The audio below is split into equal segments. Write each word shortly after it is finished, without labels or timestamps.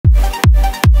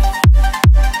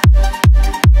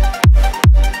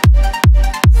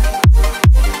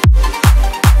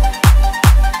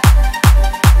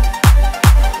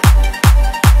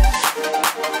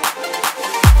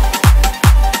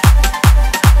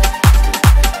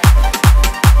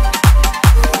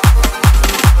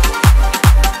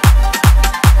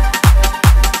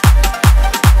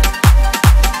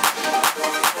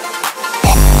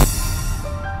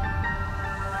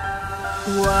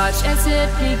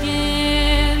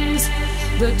begins.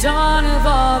 The dawn of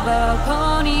all the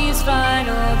ponies'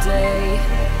 final day,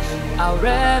 our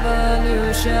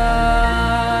revolution.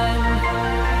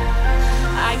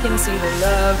 I can see the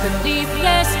love beneath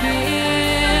their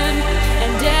skin,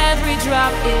 and every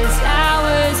drop is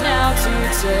ours now to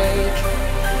take.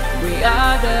 We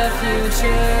are the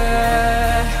future,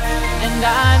 and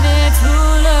I'm its ruler.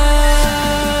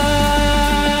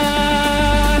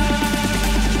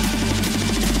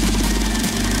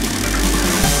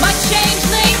 My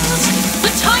changelings,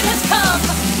 the time has come.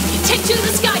 Take to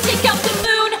the sky, take out the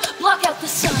moon, block out the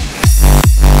sun.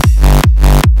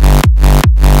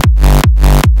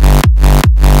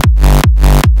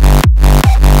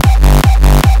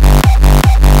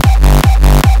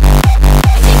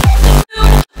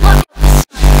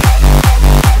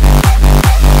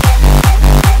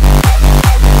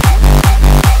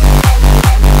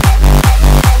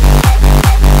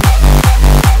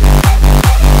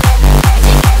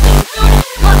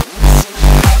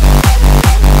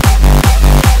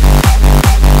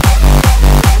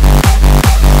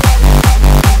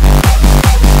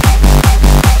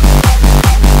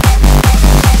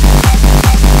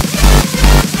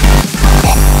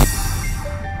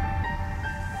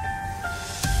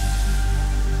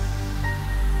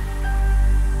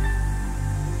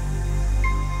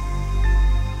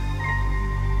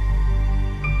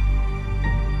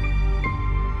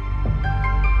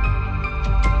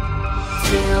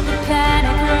 Feel the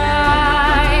panic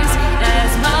rise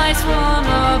as my swarm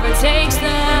overtakes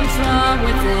them from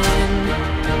within.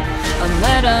 A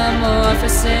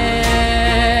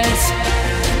metamorphosis,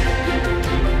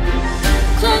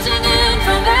 closing in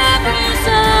from every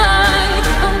side.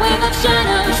 A wave of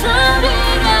shadows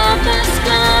shrouding out the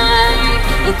sky.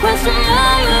 The question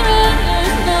are you in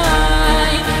this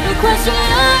night? The question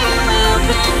are you will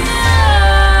be.